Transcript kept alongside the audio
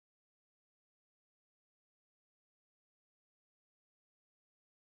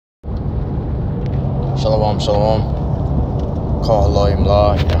Shalom, shalom. HALALYAM,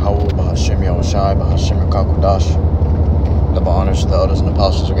 YAHAWAH, BAHASHAM, YAHAWASHI, BAHASHAM, QADASH. Double honors to the elders and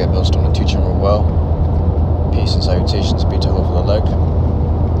apostles who gave MILLSTONE to teach and rule well. Peace and salutations be to hopeful elect.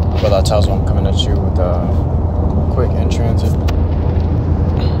 But that's how I'm coming at you with a quick in transit.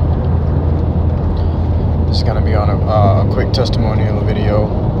 This is going to be on a quick testimonial video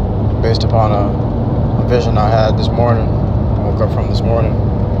based upon a vision I had this morning. I woke up from this morning.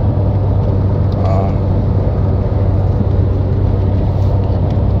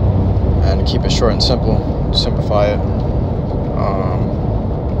 And to keep it short and simple, simplify it.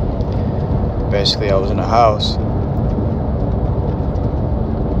 Basically, I was in a house,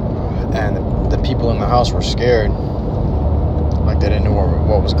 and the people in the house were scared, like they didn't know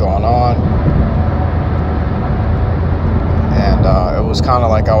what was going on. And it was kind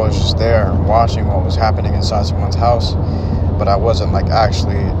of like I was just there watching what was happening inside someone's house, but I wasn't like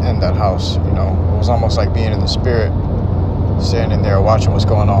actually in that house, you know. It was almost like being in the spirit, standing there watching what's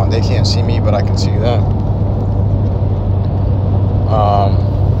going on. They can't see me, but I can see them.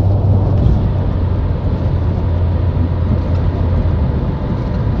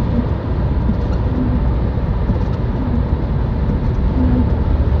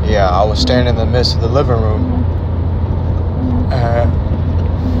 Yeah, I was standing in the midst of the living room, and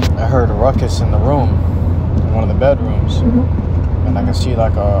I heard a ruckus in the room, in one of the bedrooms, and I could see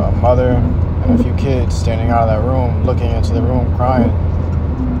like a mother and a few kids standing out of that room, looking into the room, crying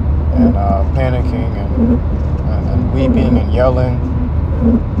and panicking and weeping and yelling.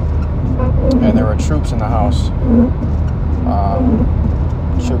 And there were troops in the house,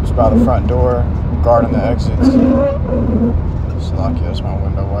 troops by the front door, guarding the exits. It's lucky that's my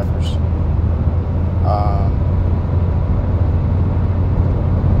window wipers.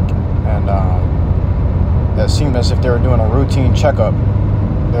 It seemed as if they were doing a routine checkup.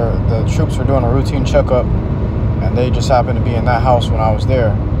 The troops were doing a routine checkup, and they just happened to be in that house when I was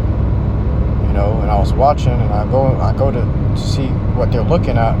there. You know, and I was watching, and I go to see what they're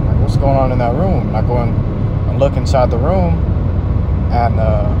looking at. Like, what's going on in that room? And I go in and look inside the room, and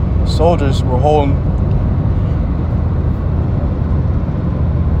soldiers were holding.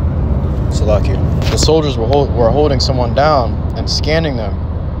 So lucky. The soldiers were holding someone down and scanning them.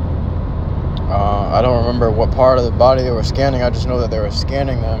 I don't remember what part of the body they were scanning. I just know that they were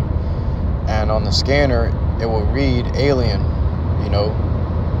scanning them, and on the scanner it will read alien, you know.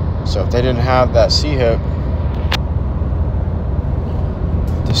 So if they didn't have that C-hip,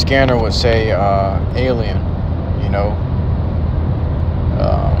 the scanner would say alien, you know.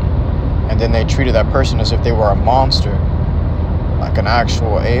 And then they treated that person as if they were a monster, like an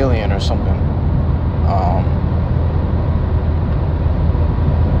actual alien or something.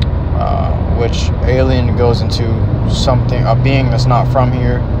 Which alien goes into something, a being that's not from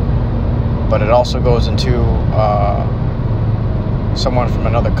here, but it also goes into someone from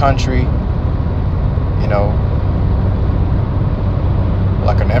another country, you know,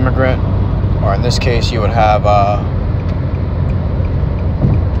 like an immigrant, or in this case you would have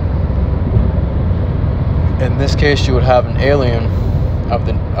an alien of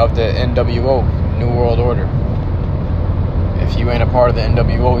the NWO, New World Order. If you ain't a part of the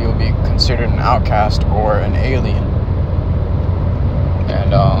NWO, you'll be considered an outcast or an alien.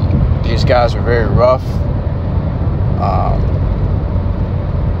 And these guys are very rough.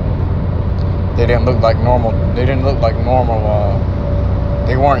 They didn't look like normal. They didn't look like normal.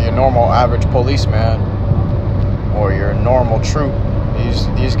 They weren't your normal average policeman or your normal troop.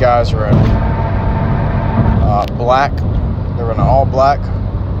 These guys were in black. They were in all black.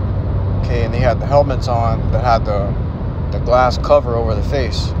 Okay, and they had the helmets on that had the glass cover over the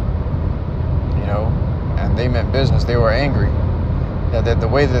face, you know, and they meant business. They were angry. Yeah, the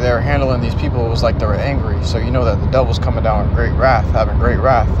way that they were handling these people was like they were angry. So you know that the devil's coming down with great wrath, having great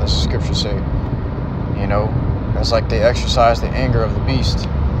wrath, as the scriptures say. You know, it's like they exercise the anger of the beast,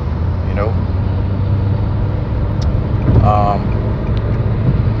 you know.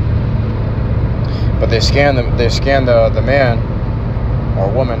 But they scanned the man or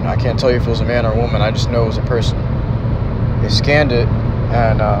woman. I can't tell you if it was a man or a woman. I just know it was a person. They scanned it,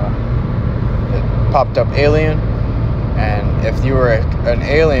 and it popped up alien. And if you were an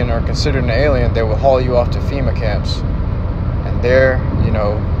alien or considered an alien, they would haul you off to FEMA camps. And there, you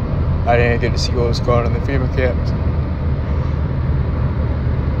know, I didn't get to see what was going on in the FEMA camps,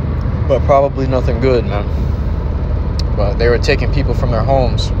 but probably nothing good, man. But they were taking people from their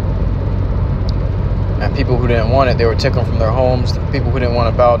homes, and people who didn't want it, they were taken from their homes. The people who didn't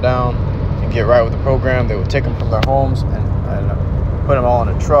want to bow down and get right with the program, they would take them from their homes and put them all in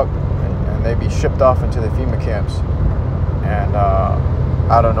a truck, and they'd be shipped off into the FEMA camps. And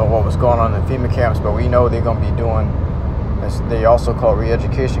I don't know what was going on in FEMA camps, but we know they're going to be doing, they also call it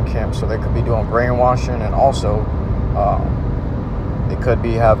re-education camps, so they could be doing brainwashing, and also they could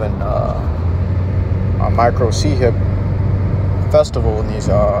be having a micro C-hip festival in these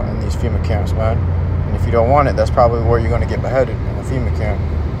FEMA camps, man. And if you don't want it, that's probably where you're going to get beheaded, in a FEMA camp,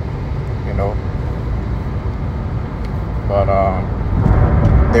 you know. But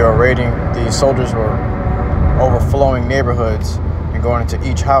they were raiding, these soldiers were overflowing neighborhoods and going into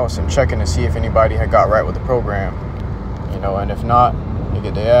each house and checking to see if anybody had got right with the program, you know. And if not, you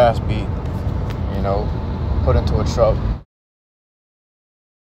get their ass beat, you know, put into a truck.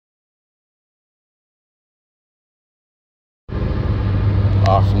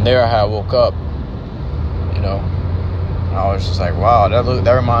 From there, I had woke up, you know, and I was just like, wow,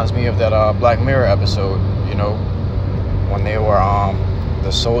 that reminds me of that Black Mirror episode, you know, when they were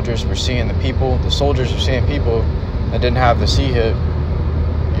the soldiers were seeing people that didn't have the C-hip,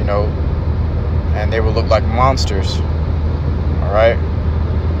 you know, and they would look like monsters. All right.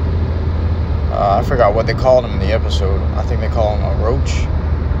 I forgot what they called them in the episode. I think they call them a roach.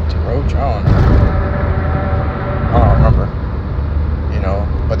 It's a roach. I don't remember. You know,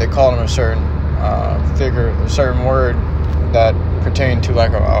 but they called them a certain figure, a certain word that pertained to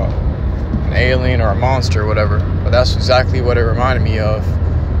like an alien or a monster or whatever. But that's exactly what it reminded me of,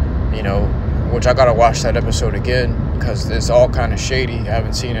 you know, which I gotta watch that episode again because it's all kind of shady. I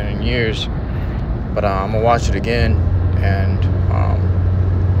haven't seen it in years, but I'm gonna watch it again and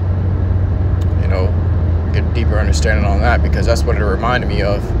you know, get a deeper understanding on that, because that's what it reminded me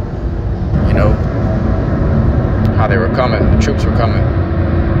of, you know, how they were coming, the troops were coming.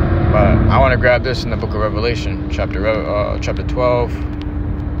 But I want to grab this in the book of Revelation, chapter 12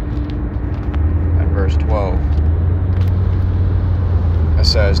 and verse 12. It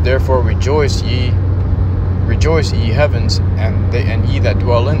says, "Therefore rejoice ye heavens, and ye that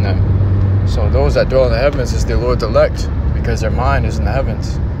dwell in them." So those that dwell in the heavens is the Lord's elect, because their mind is in the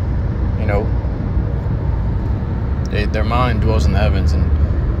heavens. You know, their mind dwells in the heavens, and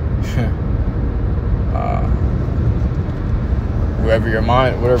wherever your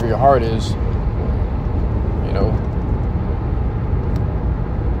mind, whatever your heart is, you know,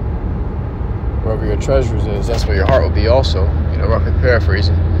 wherever your treasures is, that's where your heart will be also, you know, roughly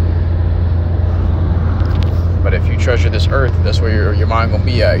paraphrasing. But if you treasure this earth, that's where your mind gonna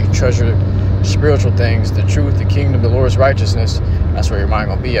be at. You treasure spiritual things, the truth, the kingdom, the Lord's righteousness, that's where your mind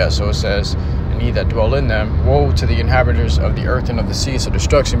gonna be at. So it says, "And ye that dwell in them, woe to the inhabitants of the earth and of the sea, so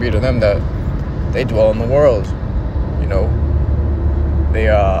destruction be to them that they dwell in the world." You know, they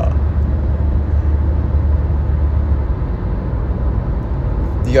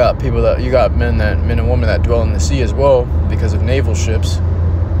you got men and women that dwell in the sea as well, because of naval ships,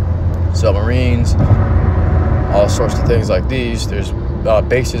 submarines, all sorts of things like these. There's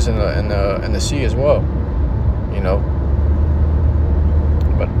bases in the sea as well, you know.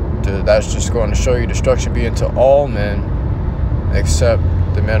 But that's just going to show you destruction be unto all men except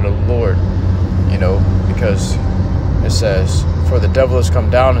the men of the Lord, you know, because it says, "For the devil has come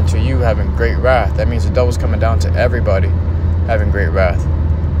down unto you having great wrath." That means the devil's coming down to everybody having great wrath,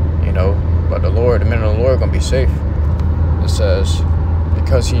 you know. But the Lord, the men of the Lord, are going to be safe. It says,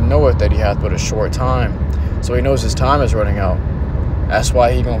 "Because he knoweth that he hath but a short time." So he knows his time is running out. That's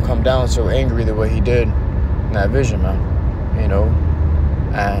why he going to come down so angry the way he did in that vision, man, you know.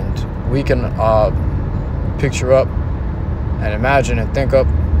 And we can picture up and imagine and think up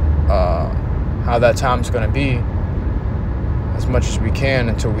how that time's going to be as much as we can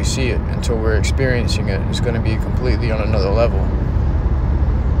until we see it, until we're experiencing it. It's going to be completely on another level,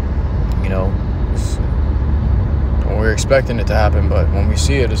 you know. We're expecting it to happen, but when we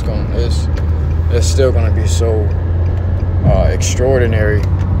see it, it's still going to be so extraordinary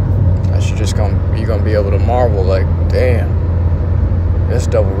that you're gonna be able to marvel, like, damn, this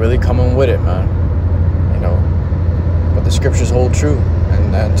devil really coming with it, man, you know. But the scriptures hold true,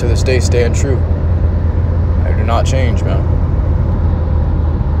 and to this day stand true. They do not change, man.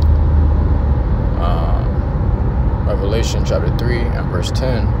 Revelation chapter 3 and verse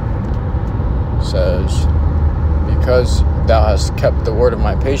 10 says, "Because thou hast kept the word of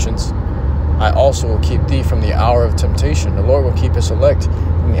my patience, I also will keep thee from the hour of temptation." The Lord will keep his elect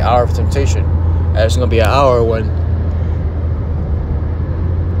from the hour of temptation. And there's going to be an hour when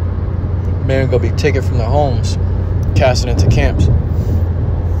men are going to be taken from their homes, casted into camps.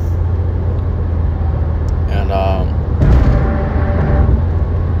 And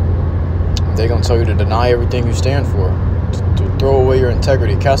they're going to tell you to deny everything you stand for, to throw away your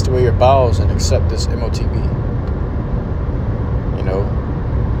integrity, cast away your bowels, and accept this MOTB. You know,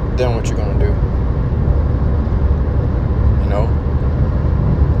 then what you gonna do? You know,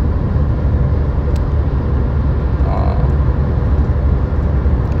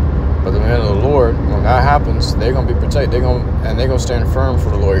 tell you, they're gonna stand firm for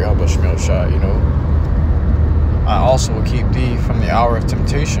the Lord YAHAWASHI, you know. I also will keep thee from the hour of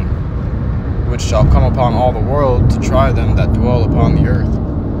temptation, which shall come upon all the world to try them that dwell upon the earth.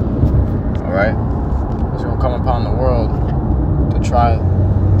 Alright? It's gonna come upon the world to try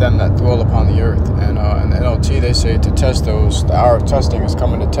them that dwell upon the earth. And in the NLT they say to test those, the hour of testing is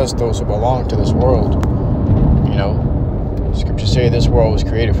coming to test those who belong to this world. You know, scriptures say this world was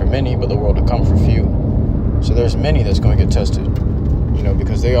created for many, but the world to come for few. So there's many that's going to get tested, you know,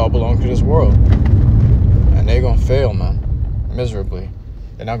 because they all belong to this world. And they're going to fail, man, miserably.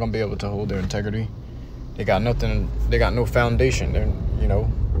 They're not going to be able to hold their integrity. They got nothing, they got no foundation. They're, you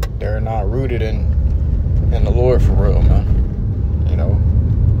know, they're not rooted in the Lord for real, man. You know,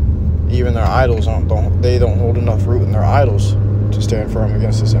 even their idols don't hold enough root in their idols to stand firm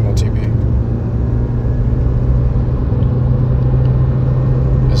against this MOTB.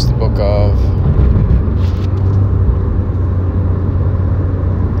 It's the book of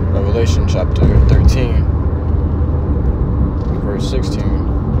Revelation, chapter 13, verse 16.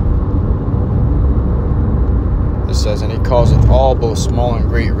 It says, and he causeth all, both small and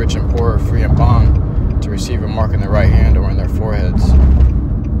great, rich and poor, free and bond, to receive a mark in their right hand or in their foreheads,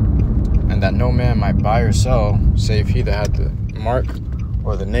 and that no man might buy or sell, save he that had the mark,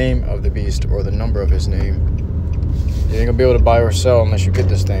 or the name of the beast, or the number of his name. You ain't gonna be able to buy or sell unless you get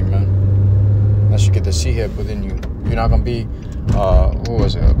this thing, man. Unless you get the C-hip within you. You're not gonna be, who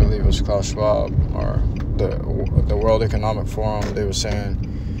was it? I believe it was Klaus Schwab, or the World Economic Forum. They were saying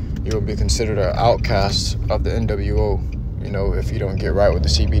you will be considered an outcast of the NWO, you know, if you don't get right with the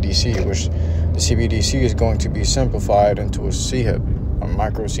CBDC, which the CBDC is going to be simplified into a C-hip, a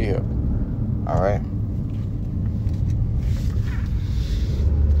micro C-hip. All right.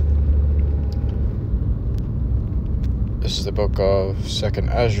 This is the book of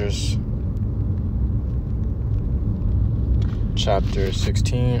 2nd Ezra, chapter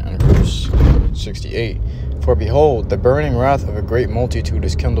 16 and verse 68. For behold, the burning wrath of a great multitude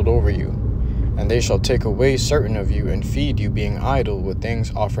is kindled over you, and they shall take away certain of you and feed you, being idle, with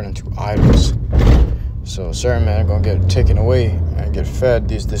things offered unto idols. So certain men are going to get taken away and get fed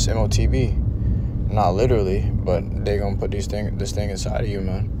this MOTB. Not literally, but they're going to put this thing inside of you,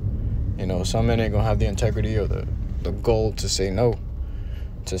 man. You know, some men ain't going to have the integrity or the goal to say no.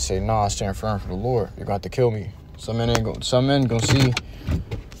 To say, nah, I stand firm for the Lord. You're going to have to kill me. Some men going to see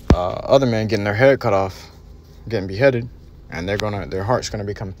other men getting their head cut off, getting beheaded, and their heart's going to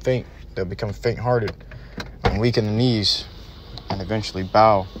become faint. They'll become faint-hearted and weak in the knees, and eventually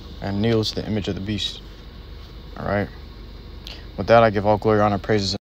bow and kneel to the image of the beast. All right. With that, I give all glory, honor, praises.